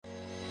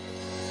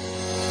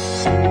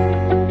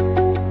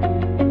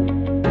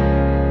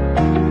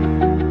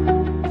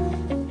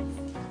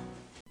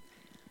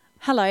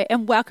Hello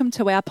and welcome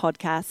to our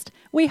podcast.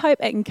 We hope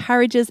it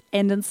encourages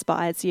and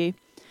inspires you.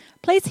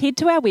 Please head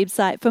to our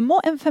website for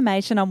more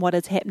information on what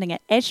is happening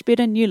at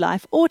Ashburton New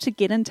Life or to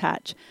get in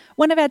touch.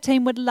 One of our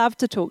team would love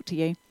to talk to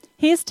you.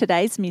 Here's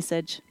today's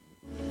message.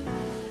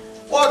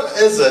 What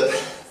is it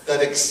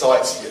that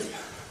excites you?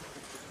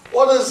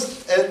 What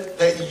is it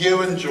that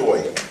you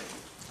enjoy?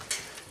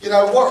 You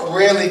know, what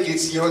really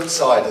gets you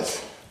excited?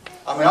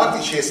 I mean, I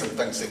can share some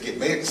things that get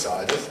me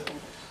excited.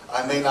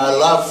 I mean, I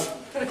love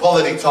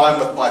quality time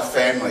with my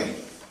family.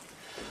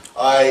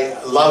 I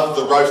love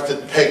the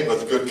roasted pig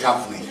with good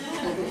company.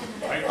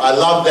 I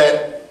love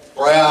that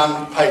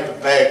brown paper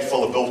bag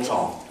full of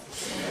biltong.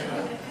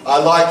 I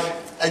like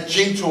a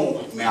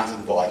gentle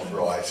mountain bike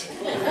ride.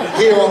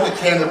 Here on the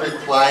Canterbury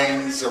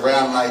Plains,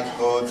 around Lake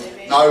Hood,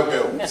 no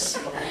hills.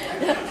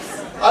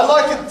 I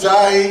like a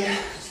day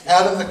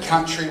out in the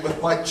country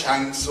with my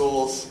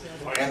chainsaws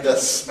and the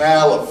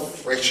smell of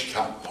fresh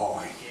cut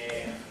pine.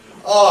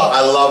 Oh,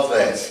 I love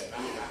that.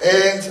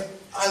 And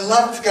I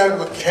love to go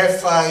to a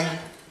cafe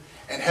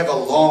and have a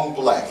long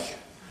black,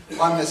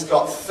 one that's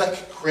got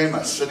thick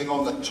crema sitting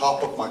on the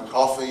top of my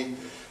coffee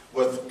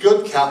with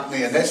good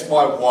company, and that's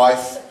my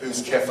wife,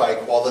 who's cafe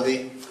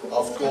quality,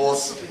 of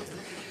course.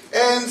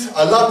 And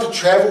I love to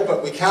travel,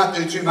 but we can't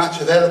do too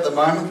much of that at the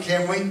moment,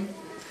 can we?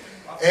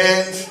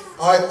 And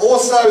I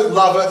also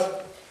love it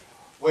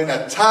when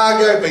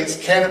Otago beats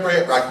Canterbury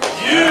at rugby.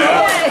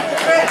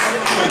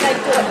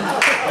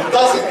 It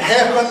doesn't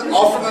happen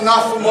often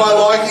enough for my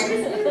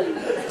liking,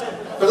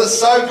 but it's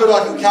so good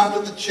I can come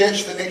to the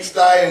church the next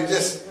day and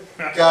just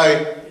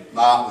go,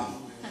 Martin.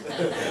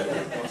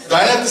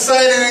 Don't have to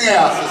say anything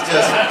else, it's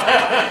just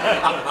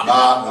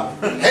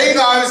Martin. He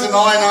knows and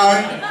I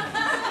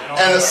know,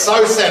 and it's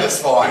so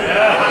satisfying.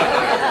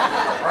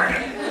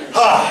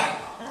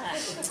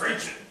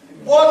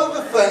 What are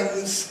the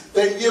things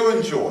that you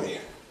enjoy?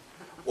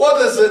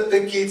 What is it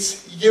that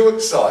gets you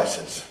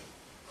excited?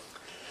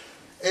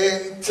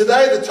 And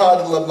today the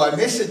title of my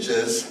message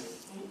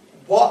is,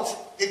 What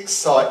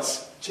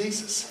Excites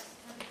Jesus?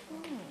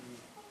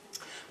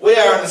 We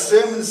are in a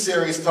sermon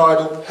series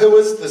titled, Who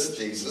is this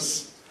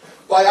Jesus?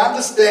 By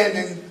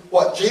understanding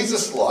what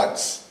Jesus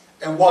likes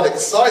and what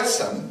excites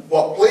him,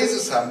 what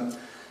pleases him,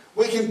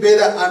 we can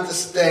better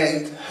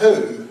understand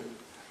who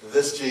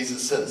this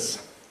Jesus is.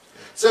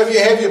 So if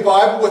you have your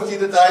Bible with you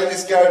today,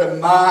 let's go to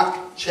Mark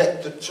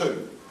chapter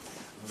 2,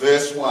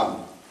 verse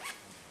 1.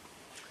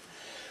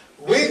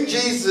 When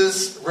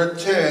Jesus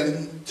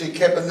returned to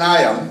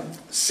Capernaum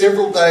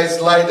several days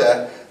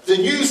later, the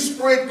news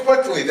spread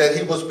quickly that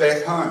he was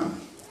back home.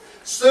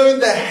 Soon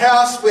the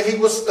house where he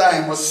was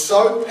staying was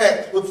so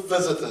packed with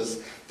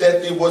visitors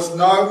that there was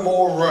no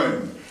more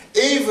room,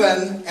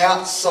 even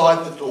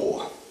outside the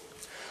door.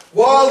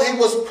 While he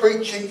was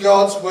preaching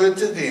God's word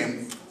to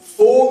them,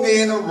 4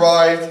 men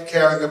arrived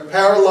carrying a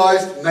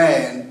paralyzed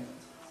man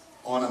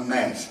on a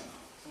mat.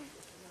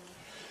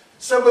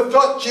 So we've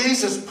got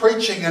Jesus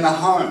preaching in a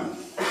home,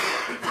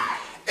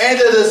 and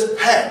it is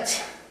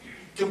packed,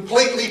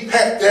 completely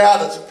packed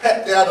out. It's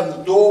packed out in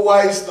the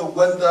doorways, the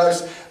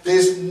windows.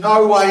 There's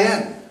no way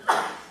in.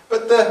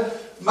 But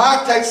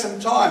Mark takes some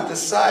time to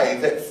say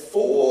that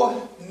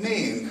 4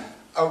 men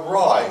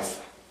arrive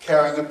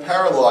carrying a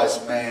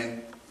paralyzed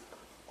man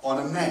on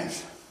a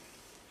mat.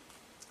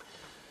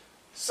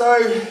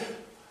 So,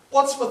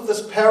 what's with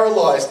this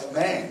paralyzed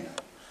man?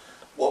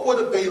 What would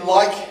it be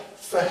like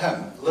for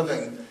him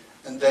living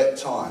in that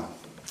time?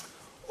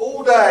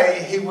 All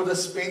day he would have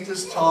spent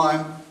his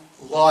time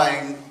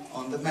lying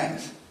on the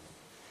mat.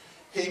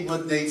 He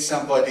would need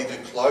somebody to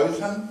clothe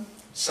him,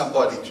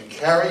 somebody to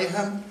carry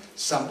him,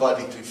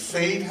 somebody to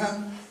feed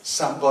him,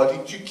 somebody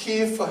to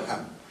care for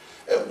him.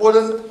 It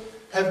wouldn't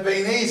have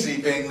been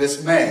easy being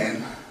this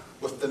man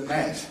with the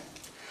mat.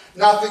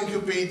 Nothing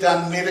could be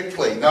done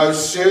medically, no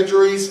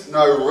surgeries,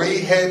 no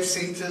rehab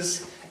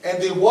centres,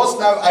 and there was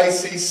no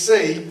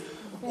ACC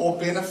or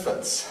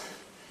benefits.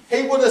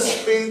 He would have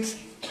spent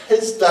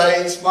his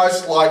days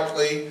most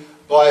likely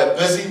by a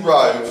busy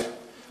road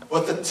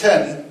with a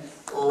tin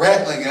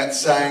rattling it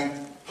saying,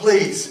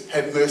 please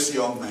have mercy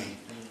on me.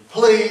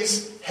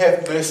 Please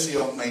have mercy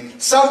on me.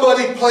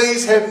 Somebody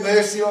please have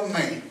mercy on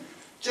me.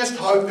 Just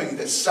hoping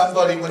that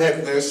somebody would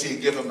have mercy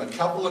and give him a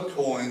couple of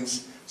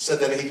coins so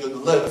that he could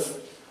live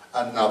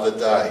another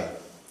day.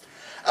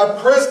 A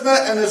prisoner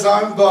in his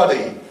own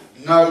body,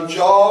 no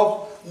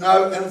job,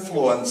 no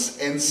influence,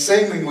 and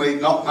seemingly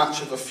not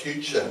much of a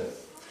future.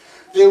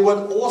 There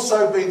would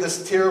also be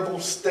this terrible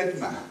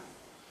stigma.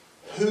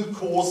 Who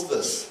caused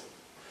this?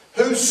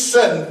 Whose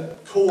sin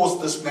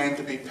caused this man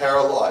to be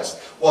paralyzed?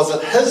 Was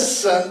it his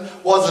sin?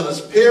 Was it his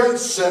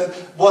parents' sin?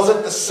 Was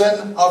it the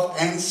sin of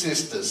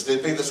ancestors?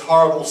 There'd be this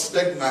horrible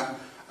stigma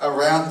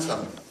around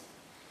him.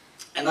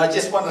 And I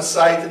just want to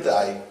say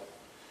today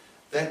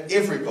that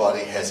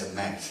everybody has a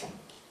mat.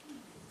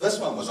 This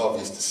one was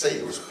obvious to see.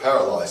 He was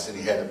paralyzed and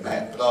he had a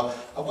mat. But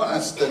I want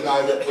us to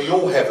know that we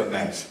all have a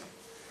mat.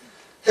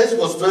 His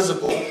was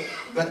visible,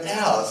 but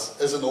ours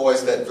isn't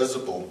always that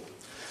visible.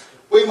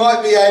 We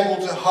might be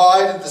able to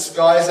hide and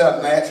disguise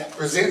our mat,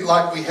 present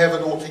like we have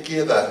it all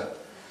together,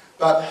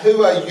 but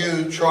who are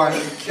you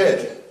trying to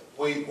kid?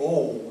 We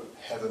all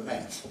have a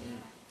mat.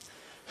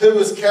 Who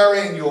is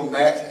carrying your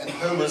mat and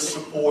who is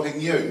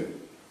supporting you?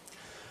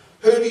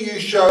 Who do you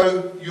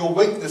show your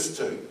weakness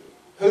to?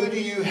 Who do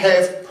you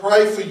have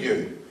pray for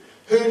you?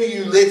 Who do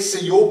you let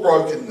see your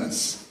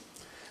brokenness?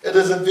 It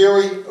is a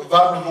very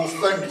vulnerable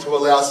thing to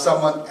allow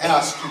someone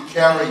else to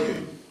carry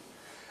you.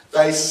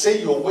 They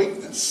see your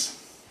weakness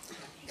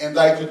and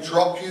they could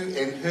drop you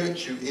and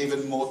hurt you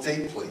even more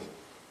deeply.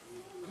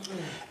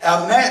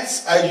 Our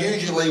mats are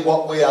usually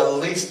what we are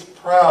least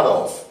proud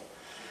of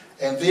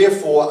and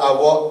therefore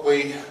are what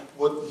we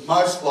would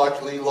most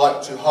likely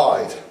like to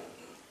hide.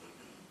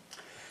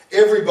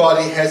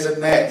 Everybody has a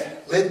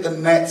mat. Let the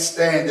mat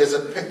stand as a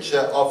picture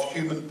of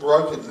human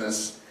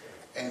brokenness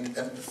and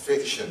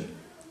imperfection.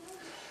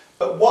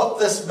 But what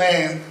this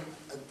man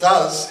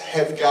does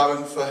have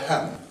going for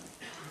him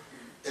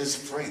is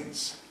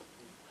friends.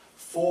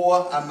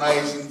 4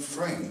 amazing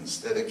friends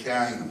that are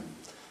carrying him.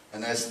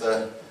 And as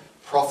the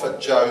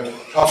prophet Job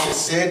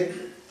said,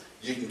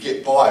 you can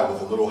get by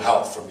with a little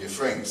help from your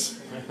friends.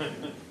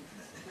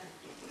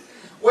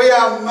 We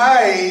are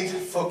made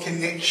for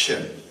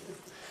connection.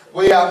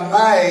 We are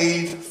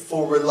made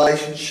for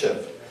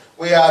relationship.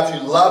 We are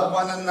to love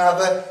one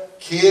another,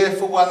 care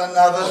for one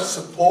another,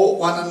 support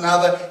one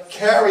another,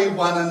 carry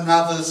one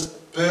another's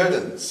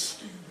burdens.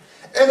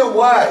 In a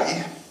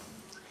way,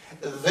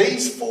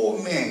 these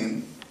 4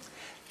 men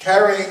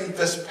carrying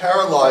this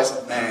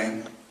paralyzed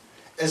man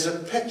is a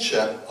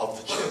picture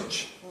of the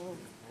church.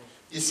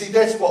 You see,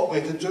 that's what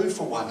we're to do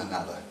for one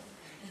another.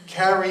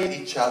 Carry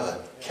each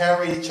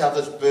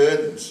other's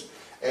burdens,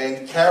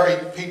 and carry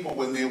people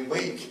when they're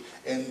weak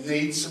and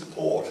need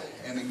support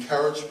and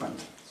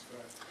encouragement.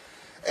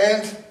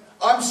 And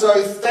I'm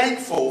so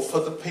thankful for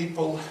the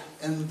people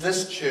in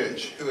this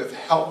church who have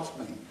helped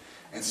me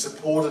and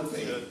supported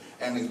me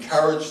and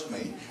encouraged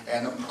me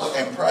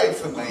and prayed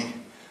for me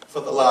for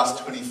the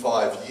last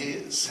 25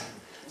 years.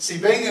 See,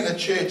 being in a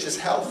church is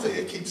healthy.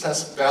 It keeps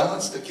us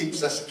balanced, it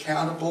keeps us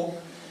accountable,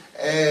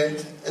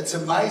 and it's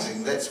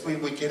amazing. That's where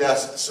we get our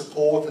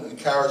support and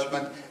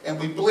encouragement, and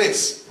we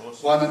bless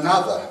one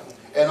another.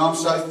 And I'm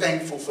so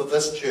thankful for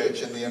this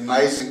church and the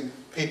amazing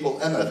people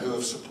in it who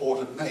have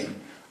supported me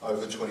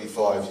over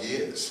 25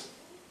 years.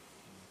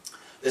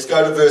 Let's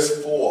go to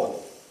verse 4.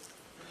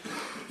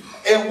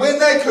 And when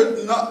they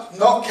could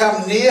not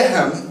come near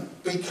him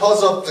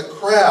because of the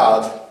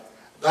crowd,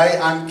 they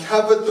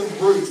uncovered the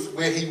roof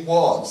where he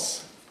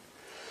was.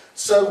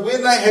 So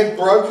when they had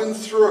broken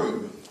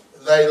through,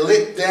 they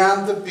let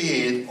down the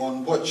bed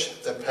on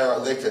which the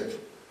paralytic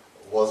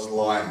was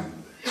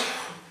lying.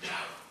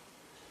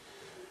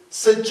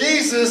 So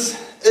Jesus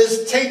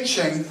is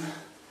teaching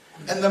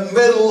in the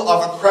middle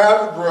of a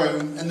crowded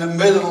room, in the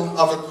middle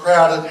of a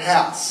crowded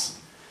house.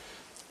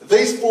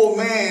 These 4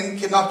 men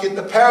cannot get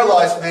the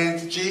paralyzed man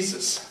to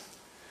Jesus.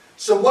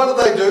 So what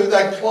do?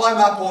 They climb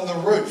up on the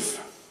roof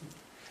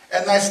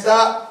and they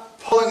start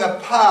pulling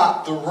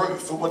apart the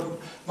roof. It would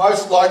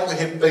most likely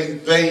have been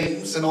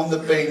beams, and on the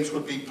beams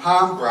would be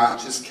palm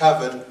branches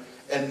covered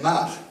in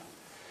mud.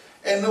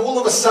 And all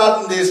of a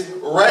sudden there's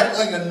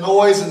rattling and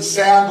noise and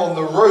sound on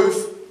the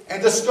roof,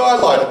 and a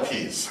skylight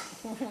appears.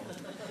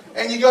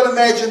 And you've got to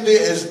imagine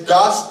there is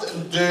dust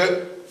and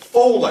dirt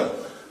falling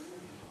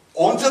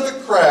onto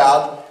the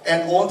crowd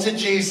and onto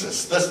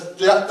Jesus. This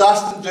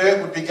dust and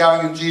dirt would be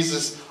going in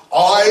Jesus'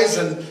 eyes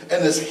and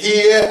in his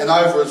hair and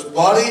over his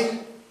body.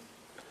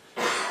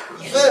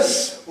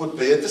 This would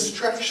be a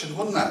distraction,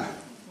 wouldn't it?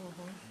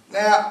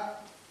 Now,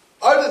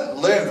 I didn't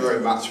learn very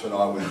much when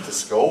I went to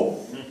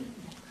school.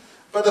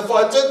 But if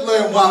I did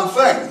learn one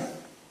thing,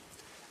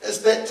 it's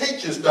that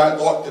teachers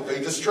don't like to be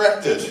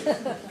distracted.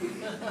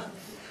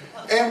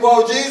 And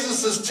while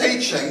Jesus is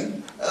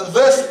teaching,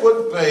 this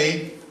would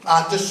be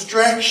a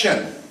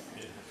distraction.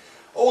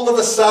 All of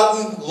a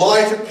sudden,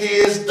 light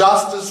appears,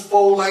 dust is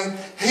falling.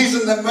 He's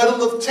in the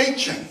middle of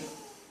teaching.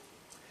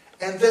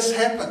 And this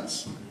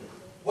happens.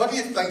 What do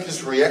you think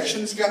his reaction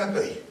is going to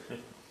be?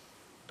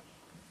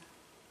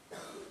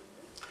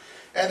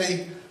 And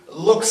he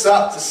looks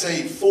up to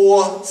see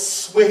 4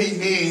 sweaty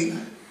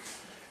men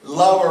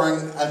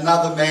lowering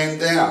another man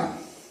down.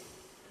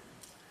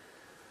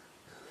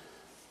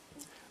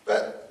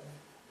 But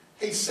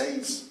he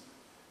sees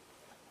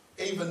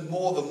even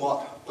more than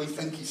what we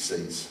think he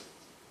sees.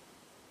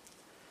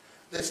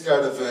 Let's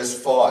go to verse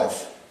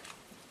 5.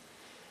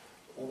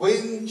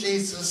 When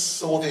Jesus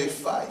saw their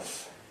faith,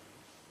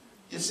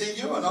 you see,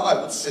 you and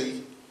I would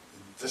see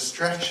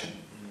distraction.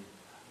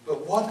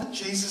 But what did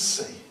Jesus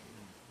see?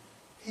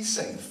 He's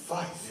seeing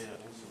faith.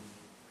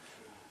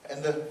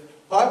 And the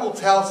Bible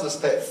tells us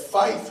that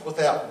faith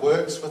without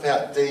works,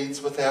 without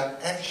deeds,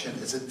 without action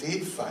is a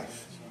dead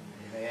faith.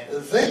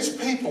 These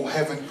people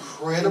have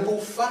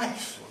incredible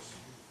faith.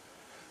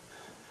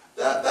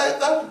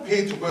 They're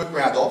prepared to work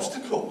around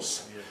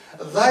obstacles.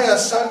 They are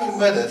so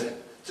committed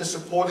to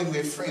supporting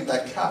their friend,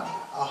 they cut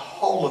a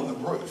hole in the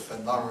roof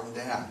and lower him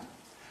down.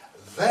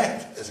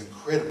 That is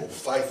incredible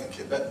faith and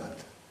commitment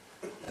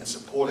in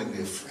supporting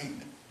their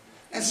friend.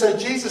 And so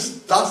Jesus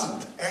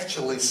doesn't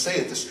actually see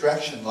a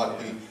distraction like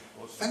we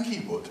think he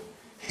would.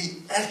 He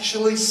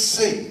actually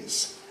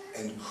sees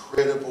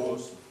incredible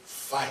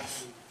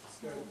faith.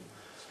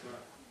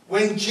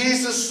 When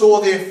Jesus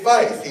saw their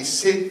faith, he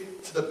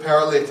said to the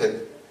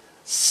paralytic,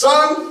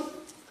 "Son,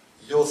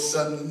 your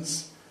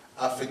sins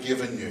are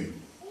forgiven you."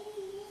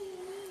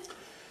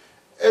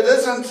 It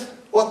isn't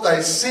what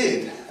they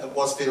said, it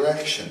was their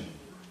action.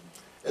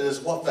 It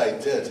is what they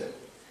did.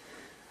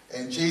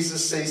 And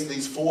Jesus sees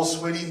these four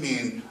sweaty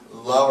men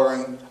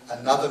lowering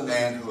another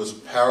man who was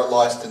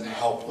paralyzed and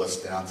helpless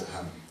down to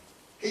him.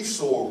 He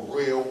saw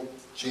real,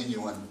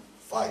 genuine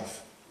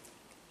faith.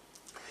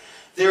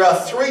 There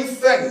are three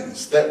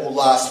things that will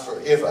last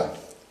forever: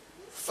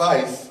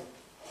 faith,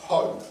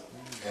 hope,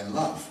 and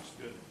love.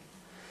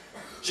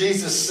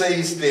 Jesus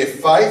sees their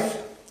faith.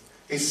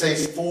 He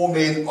sees four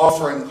men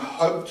offering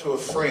hope to a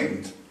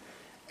friend,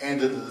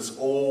 and it is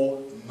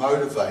all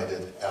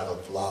motivated out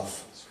of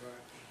love.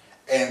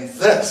 And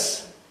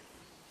this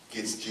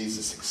gets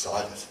Jesus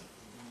excited.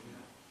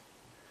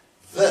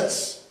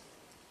 This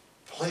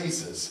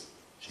pleases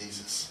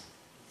Jesus.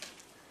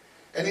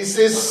 And he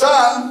says,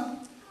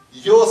 "Son,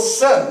 your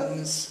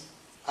sins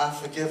are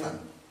forgiven."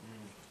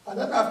 I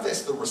don't know if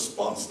that's the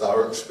response they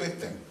were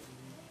expecting.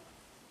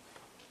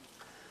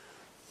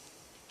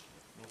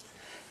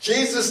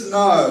 Jesus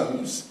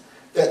knows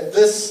that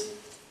this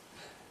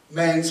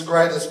man's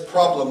greatest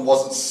problem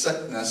wasn't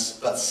sickness,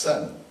 but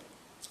sin.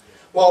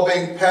 While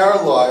being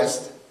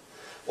paralyzed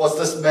was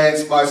this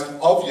man's most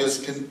obvious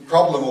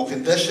problem or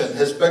condition,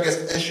 his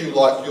biggest issue,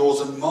 like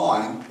yours and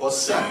mine, was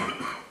sin.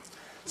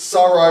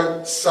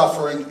 Sorrow,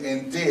 suffering,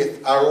 and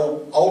death are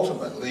all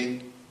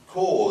ultimately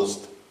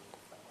caused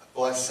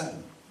by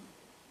sin.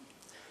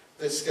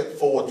 Let's skip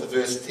forward to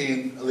verse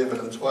 10, 11,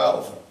 and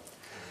 12.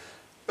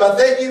 "But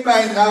that you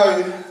may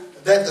know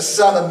that the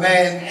Son of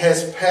Man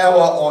has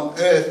power on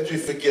earth to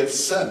forgive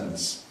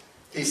sins,"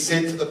 he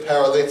said to the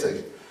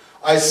paralytic,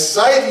 "I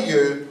say to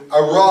you,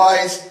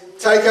 arise,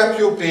 take up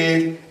your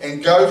bed,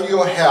 and go to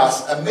your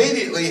house."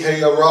 Immediately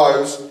he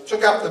arose,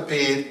 took up the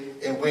bed,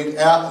 and went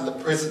out in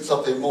the presence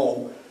of them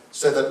all,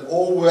 so that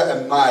all were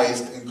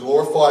amazed and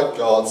glorified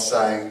God,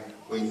 saying,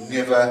 "We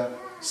never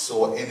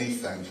saw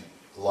anything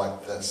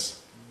like this."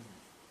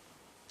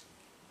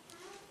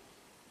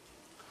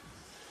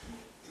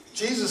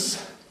 Jesus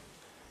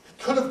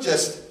could have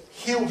just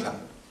healed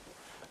him,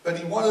 but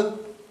he wanted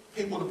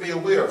people to be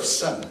aware of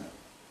sin.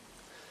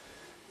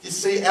 You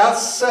see, our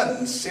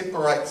sin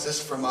separates us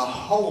from a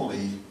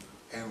holy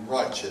and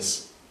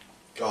righteous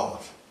God.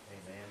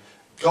 Amen.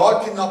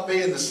 God cannot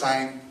be in the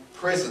same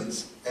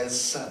presence as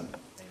sin.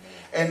 Amen.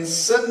 And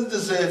sin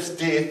deserves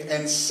death,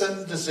 and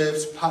sin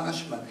deserves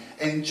punishment.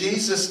 And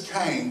Jesus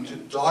came to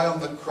die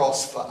on the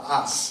cross for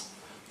us,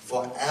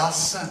 for our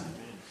sin.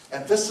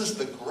 And this is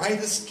the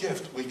greatest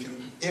gift we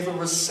can ever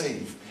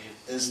receive,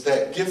 is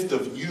that gift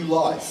of new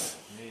life.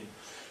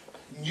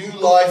 New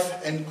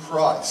life in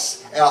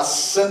Christ. Our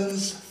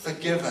sins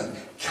forgiven.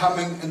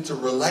 Coming into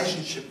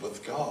relationship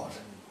with God.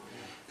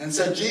 And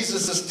so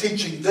Jesus is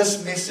teaching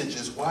this message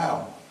as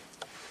well.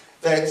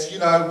 That,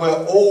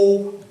 we're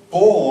all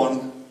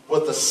born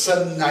with a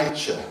sin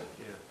nature.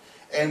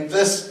 And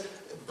this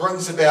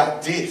brings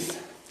about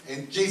death.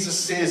 And Jesus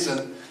says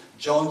in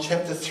John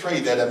chapter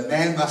 3 that a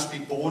man must be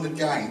born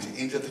again to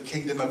enter the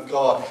kingdom of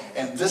God.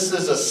 And this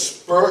is a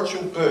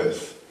spiritual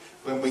birth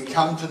when we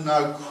come to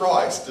know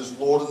Christ as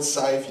Lord and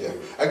Saviour.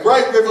 A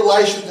great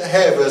revelation to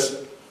have is,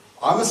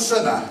 I'm a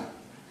sinner,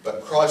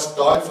 but Christ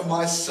died for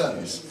my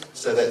sins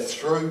so that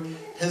through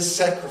his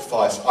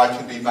sacrifice I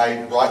can be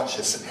made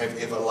righteous and have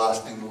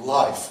everlasting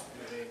life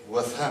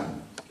with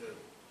him.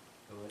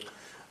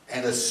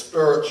 And a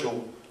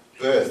spiritual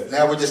birth.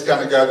 Now we're just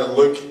going to go to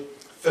Luke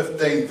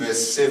 15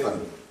 verse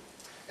 7.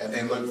 And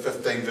then Luke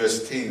 15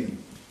 verse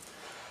 10.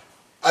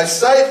 "I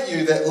say to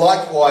you that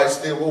likewise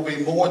there will be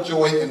more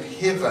joy in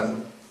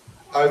heaven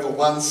over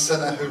one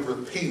sinner who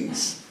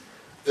repents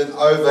than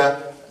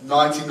over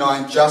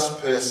 99 just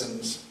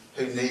persons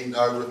who need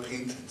no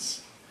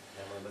repentance."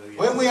 Hallelujah.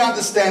 When we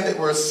understand that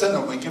we're a sinner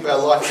and we give our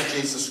life to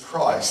Jesus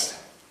Christ,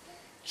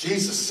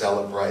 Jesus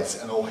celebrates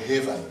and all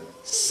heaven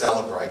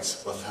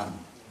celebrates with him.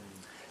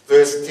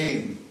 Verse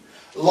 10.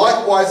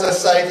 "Likewise I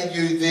say to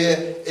you,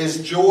 there is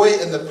joy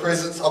in the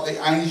presence of the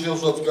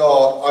angels of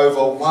God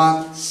over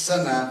one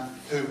sinner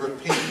who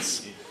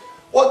repents."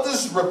 What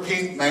does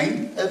repent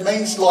mean? It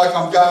means like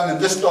I'm going in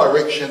this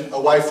direction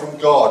away from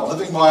God,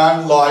 living my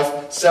own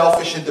life,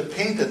 selfish and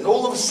dependent. And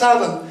all of a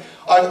sudden,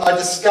 I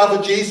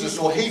discover Jesus,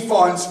 or he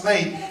finds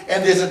me,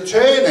 and there's a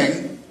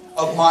turning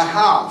of my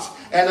heart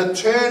and a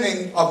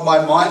turning of my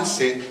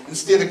mindset.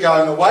 Instead of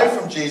going away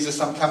from Jesus,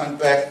 I'm coming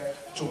back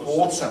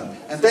towards him.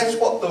 And that's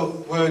what the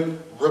word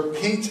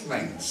repent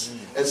means.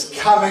 It's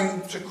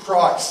coming to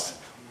Christ,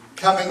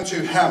 coming to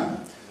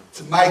him,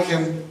 to make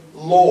him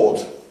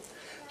Lord.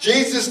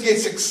 Jesus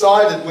gets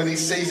excited when he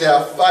sees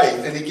our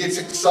faith, and he gets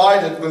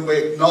excited when we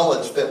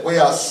acknowledge that we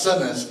are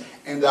sinners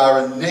and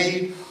are in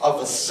need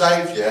of a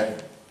Saviour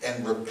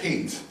and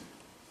repent.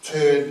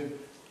 Turn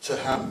to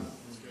Him.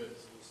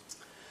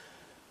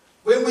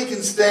 When we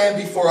can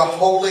stand before a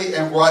holy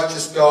and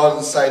righteous God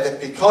and say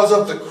that because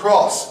of the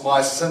cross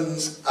my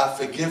sins are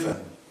forgiven,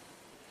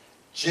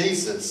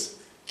 Jesus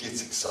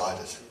gets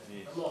excited.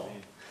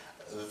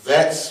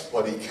 That's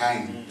what He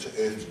came to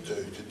earth to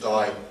do, to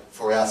die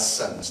for our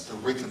sins, to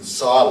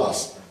reconcile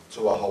us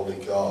to a holy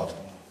God.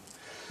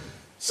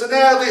 So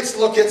now let's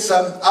look at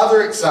some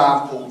other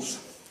examples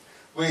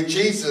where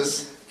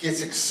Jesus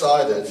gets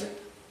excited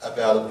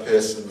about a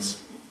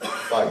person's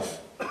faith.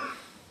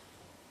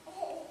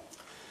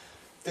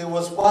 There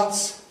was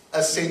once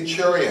a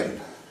centurion,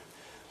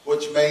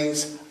 which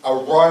means a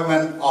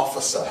Roman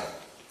officer.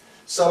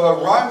 So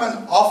a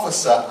Roman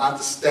officer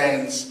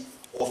understands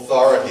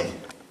authority.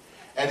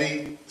 And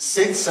he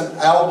sent some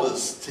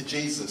elders to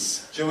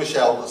Jesus, Jewish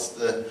elders,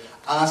 to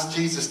ask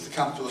Jesus to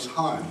come to his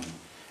home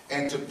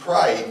and to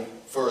pray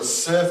for a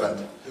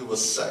servant who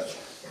was sick.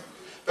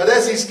 But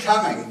as he's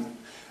coming,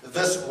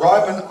 this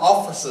Roman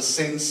officer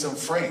sends some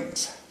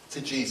friends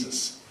to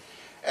Jesus.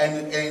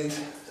 And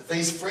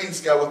these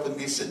friends go with the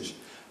message: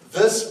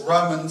 this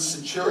Roman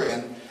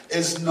centurion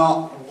is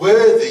not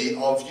worthy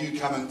of you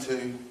coming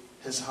to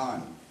his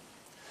home.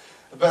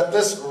 But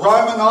this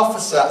Roman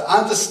officer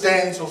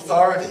understands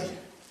authority.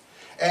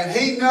 And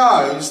he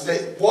knows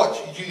that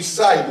what you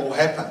say will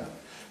happen.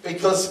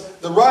 Because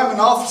the Roman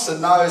officer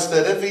knows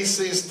that if he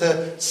says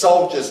to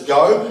soldiers,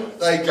 go,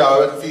 they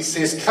go. And if he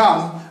says,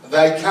 come,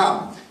 they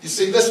come. You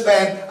see, this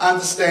man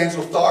understands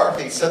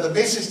authority. So the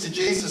message to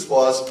Jesus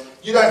was,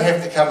 you don't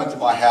have to come into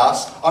my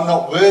house. I'm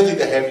not worthy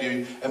to have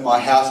you in my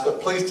house, but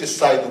please just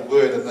say the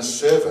word and the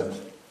servant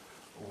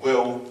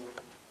will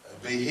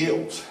be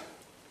healed.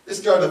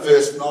 Let's go to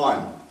verse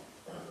 9.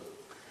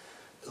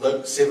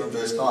 Luke 7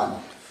 verse 9.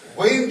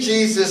 When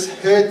Jesus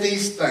heard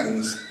these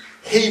things,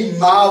 he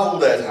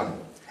marveled at him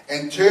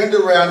and turned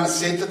around and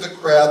said to the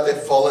crowd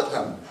that followed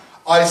him,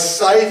 I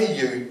say to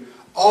you,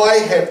 I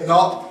have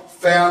not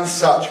found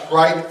such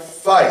great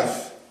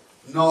faith,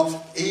 not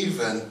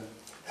even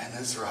in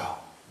Israel.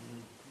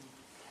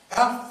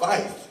 Our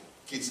faith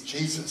gets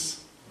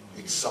Jesus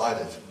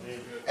excited.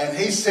 And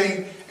he's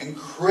seen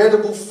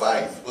incredible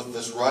faith with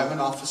this Roman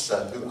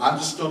officer who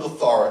understood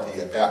authority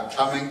about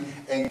coming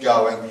and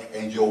going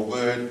and your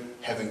word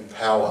having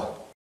power.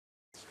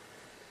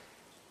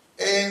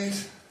 And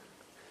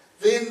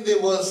then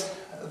there was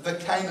the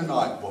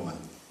Canaanite woman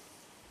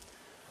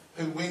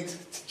who went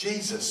to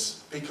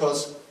Jesus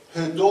because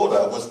her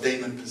daughter was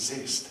demon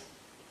possessed.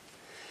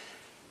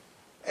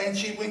 And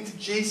she went to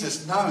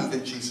Jesus knowing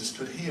that Jesus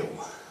could heal.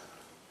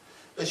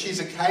 But she's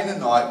a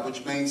Canaanite,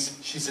 which means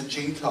she's a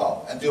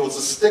Gentile. And there was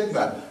a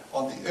stigma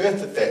on the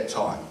earth at that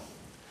time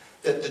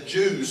that the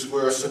Jews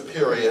were a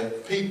superior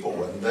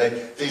people. And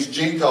these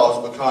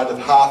Gentiles were kind of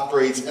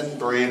half-breeds,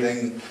 inbred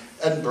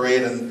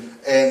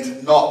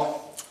and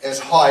not as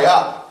high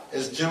up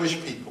as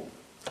Jewish people.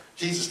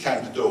 Jesus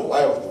came to do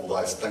away with all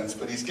those things,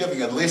 but he's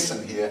giving a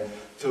lesson here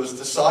to his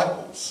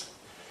disciples.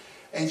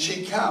 And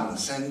she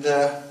comes and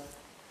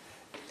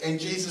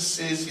Jesus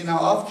says,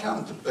 I've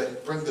come to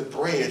bring the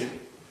bread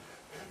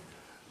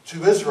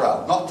to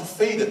Israel, not to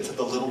feed it to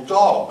the little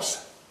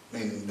dogs,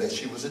 meaning that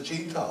she was a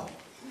Gentile.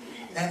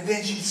 And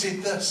then she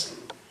said this,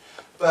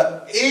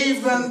 but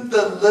even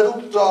the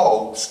little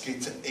dogs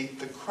get to eat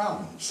the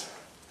crumbs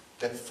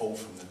that fall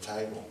from the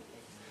table.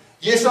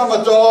 Yes, I'm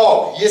a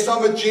dog. Yes,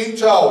 I'm a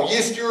Gentile.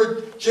 Yes, you're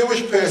a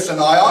Jewish person.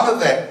 I honour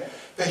that.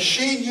 But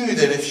she knew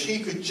that if she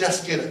could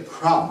just get a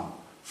crumb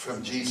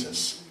from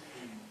Jesus,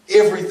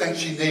 everything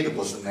she needed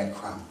was in that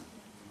crumb.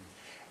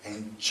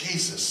 And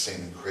Jesus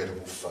sent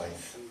incredible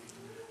faith.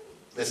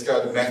 Let's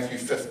go to Matthew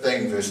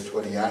 15, verse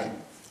 28.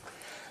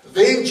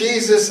 Then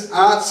Jesus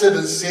answered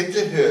and said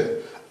to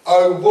her,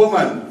 O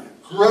woman,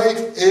 great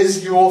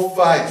is your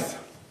faith.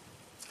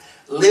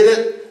 Let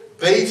it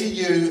be to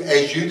you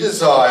as you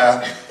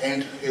desire.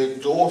 And her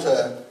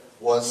daughter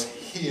was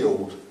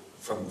healed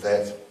from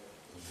that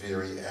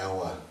very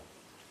hour.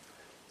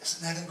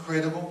 Isn't that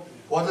incredible?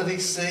 What did he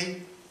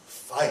see?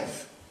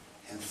 Faith.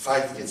 And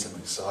faith gets him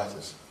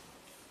excited.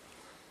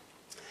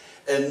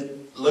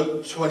 In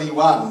Luke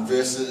 21,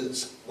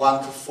 verses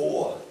 1 to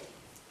 4,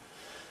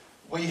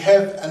 we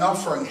have an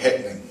offering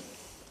happening.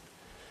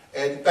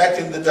 And back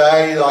in the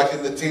day, like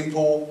in the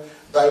temple,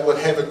 they would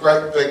have a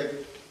great big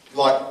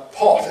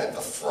pot at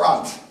the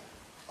front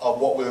of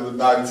what we would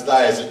know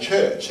today as a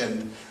church.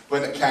 And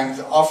when it came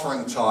to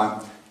offering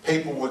time,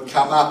 people would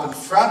come up in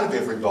front of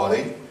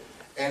everybody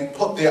and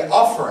put their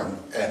offering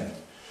in.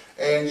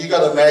 And you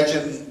got to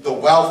imagine the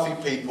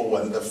wealthy people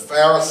and the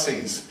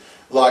Pharisees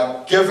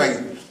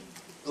giving,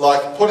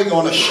 putting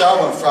on a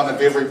show in front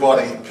of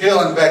everybody,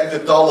 peeling back the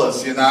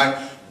dollars,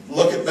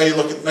 look at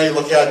me,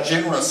 look how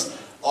generous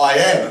I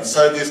am. And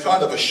so there's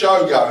kind of a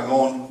show going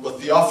on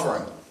with the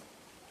offering.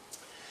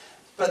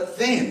 But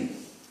then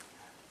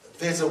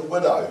there's a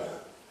widow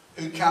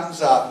who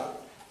comes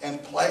up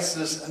and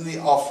places in the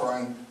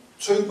offering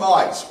 2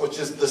 mites, which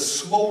is the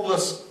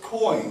smallest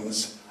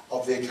coins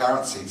of their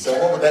currency. So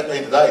what would that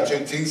be today?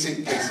 2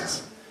 10-cent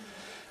pieces.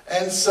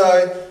 And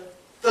so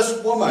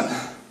this woman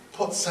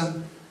puts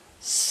in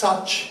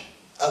such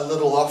a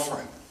little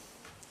offering.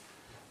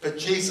 But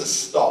Jesus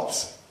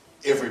stops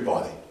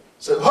everybody.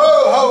 So, ho,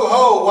 ho,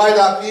 ho, wait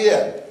up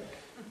here.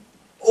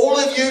 All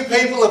of you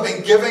people have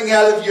been giving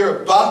out of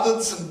your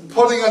abundance and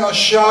putting on a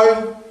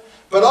show.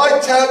 But I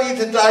tell you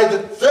today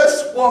that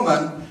this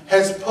woman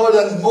has put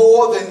in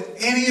more than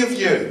any of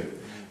you.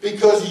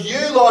 Because you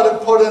lot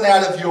have put in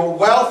out of your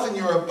wealth and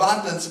your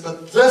abundance.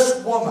 But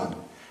this woman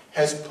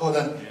has put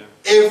in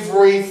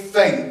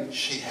everything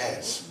she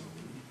has.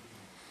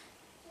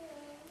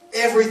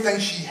 Everything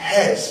she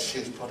has,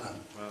 she's put in.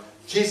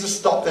 Jesus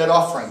stopped that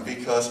offering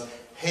because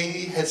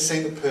he had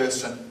seen the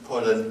person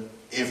put in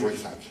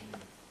everything.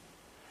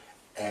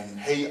 And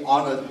he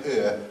honoured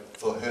her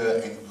for her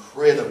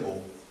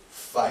incredible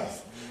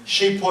faith.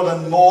 She put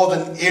in more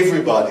than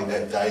everybody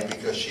that day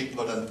because she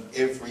put in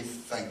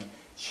everything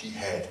she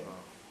had.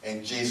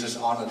 And Jesus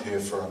honoured her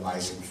for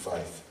amazing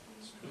faith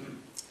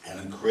and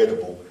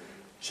incredible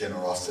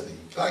generosity.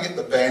 Can I get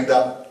the band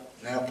up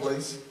now,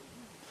 please?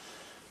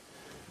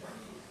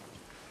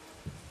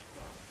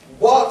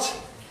 What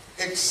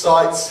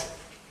excites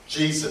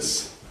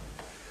Jesus?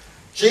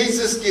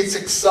 Jesus gets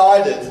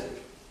excited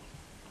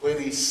when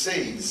he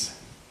sees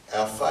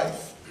our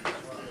faith.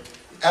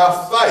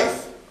 Our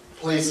faith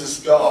pleases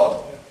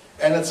God,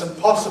 and it's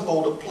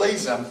impossible to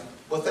please him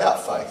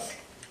without faith.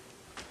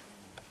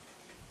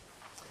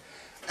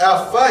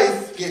 Our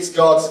faith gets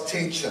God's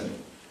attention.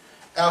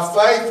 Our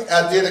faith,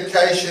 our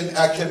dedication,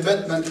 our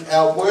commitment,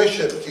 our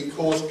worship can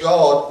cause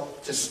God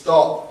to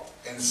stop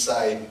and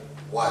say,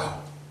 wow.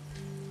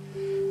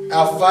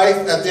 Our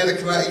faith, our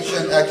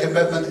dedication, our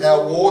commitment,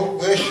 our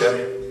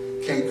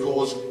worship can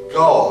cause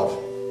God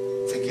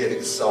to get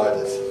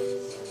excited.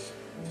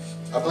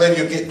 I believe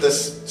you'll get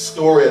this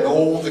story in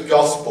all the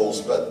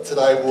Gospels, but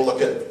today we'll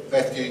look at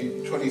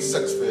Matthew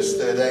 26, verse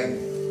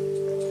 13.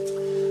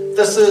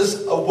 This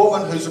is a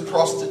woman who's a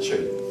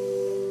prostitute.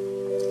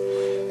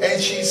 And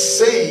she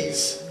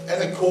sees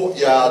in a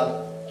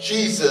courtyard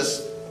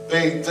Jesus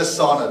being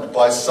dishonoured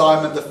by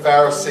Simon the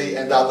Pharisee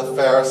and other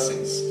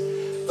Pharisees.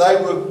 They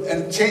were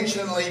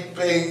intentionally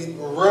being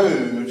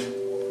rude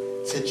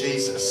to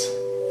Jesus.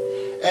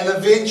 And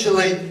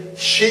eventually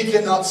she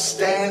cannot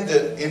stand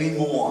it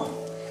anymore.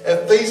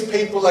 If these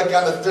people are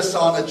going to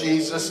dishonour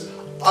Jesus,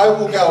 I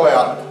will go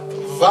out,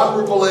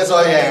 vulnerable as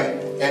I am,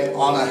 and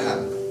honour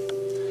him.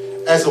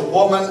 As a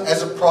woman,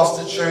 as a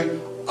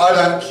prostitute, I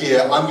don't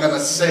care. I'm going to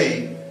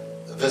see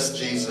this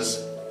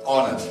Jesus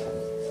honoured.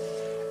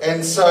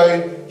 And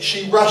so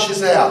she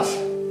rushes out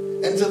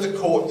into the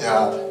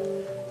courtyard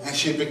and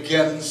she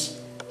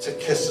begins to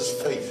kiss his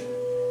feet.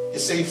 You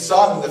see,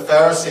 Simon the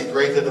Pharisee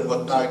greeted him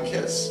with no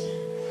kiss.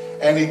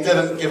 And he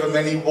didn't give him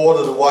any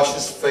water to wash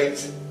his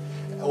feet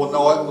or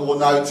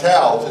no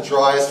towel to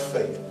dry his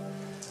feet.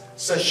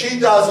 So she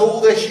does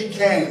all that she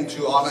can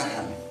to honour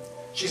him.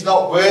 She's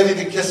not worthy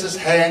to kiss his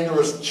hand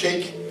or his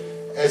cheek,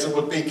 as it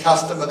would be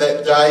custom of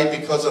that day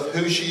because of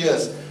who she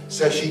is.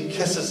 So she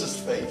kisses his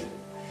feet.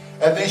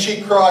 And then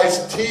she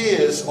cries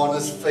tears on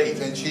his feet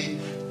and she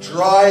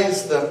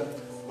dries them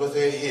with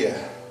her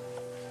hair.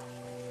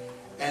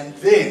 And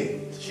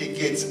then she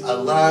gets a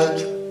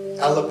large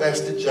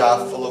alabaster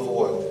jar full of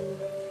oil.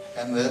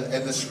 And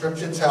the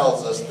scripture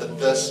tells us that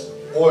this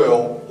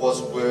oil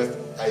was worth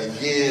a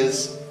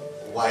year's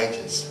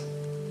wages.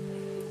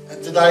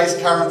 In today's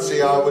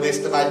currency, I would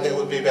estimate that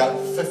would be about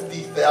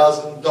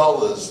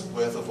 $50,000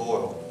 worth of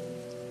oil.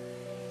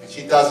 And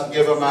she doesn't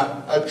give him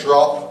a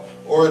drop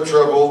or a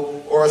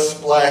dribble or a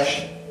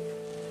splash.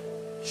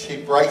 She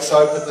breaks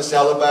open this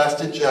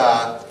alabaster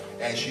jar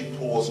and she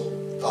pours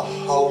the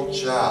whole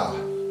jar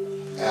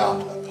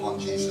out upon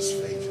Jesus'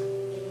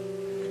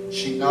 feet.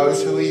 She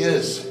knows who he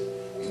is,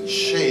 and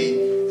she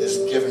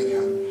is giving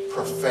him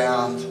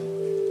profound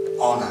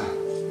honour.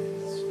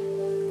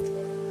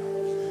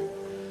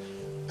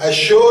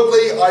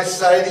 Assuredly, I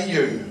say to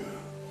you,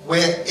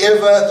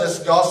 wherever this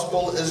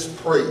gospel is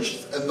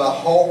preached in the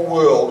whole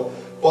world,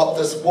 what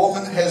this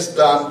woman has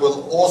done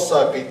will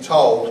also be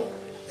told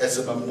as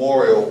a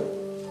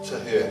memorial to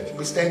her. Can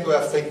we stand to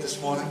our feet this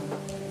morning?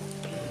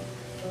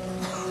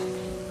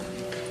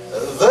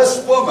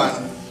 This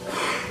woman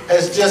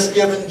has just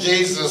given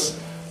Jesus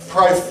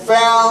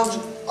profound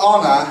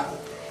honour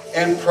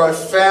and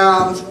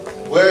profound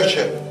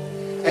worship.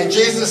 And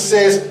Jesus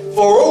says,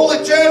 for all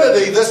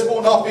eternity, this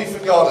will not be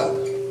forgotten.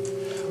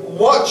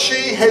 What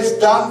she has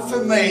done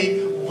for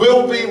me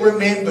will be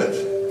remembered.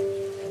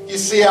 You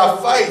see, our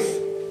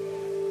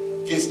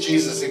faith gets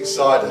Jesus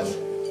excited.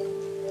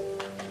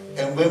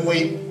 And when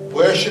we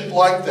worship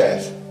like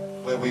that,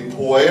 where we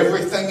pour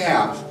everything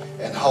out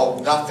and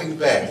hold nothing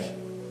back,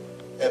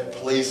 it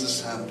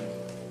pleases him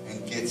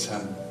and gets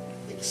him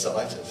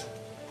excited.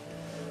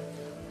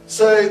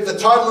 So the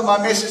title of my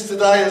message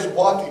today is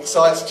What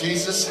Excites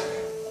Jesus?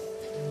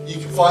 You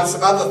can find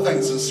some other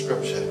things in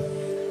Scripture,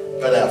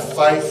 but our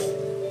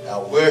faith,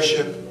 our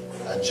worship,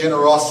 our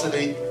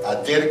generosity,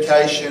 our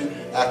dedication,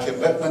 our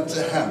commitment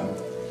to him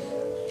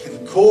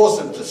can cause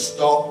them to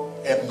stop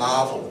and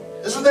marvel.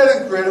 Isn't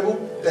that incredible?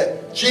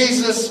 That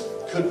Jesus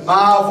could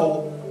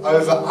marvel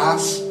over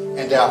us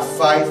and our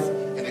faith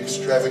and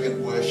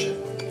extravagant worship.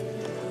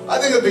 I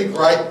think it would be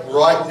great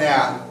right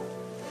now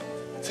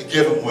to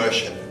give him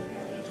worship.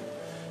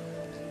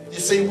 You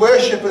see,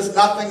 worship is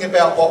nothing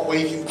about what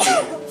we can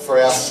get for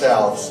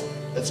ourselves.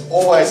 It's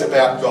always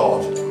about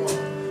God.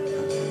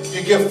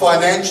 You give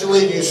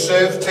financially, you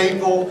serve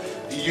people,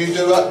 you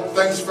do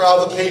things for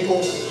other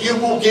people, you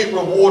will get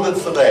rewarded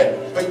for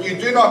that. But you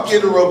do not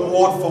get a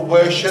reward for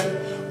worship.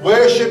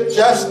 Worship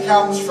just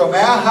comes from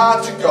our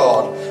heart to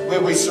God,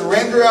 where we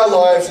surrender our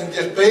lives and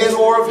just be in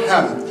awe of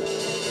him.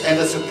 And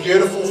it's a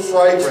beautiful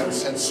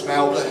fragrance and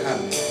smell to him.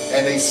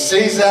 And he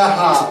sees our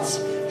hearts,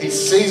 he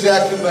sees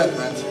our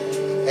commitment,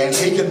 and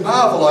he can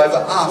marvel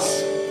over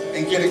us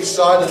and get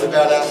excited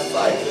about our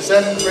faith. Is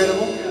that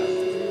incredible?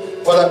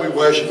 Why don't we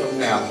worship him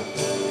now?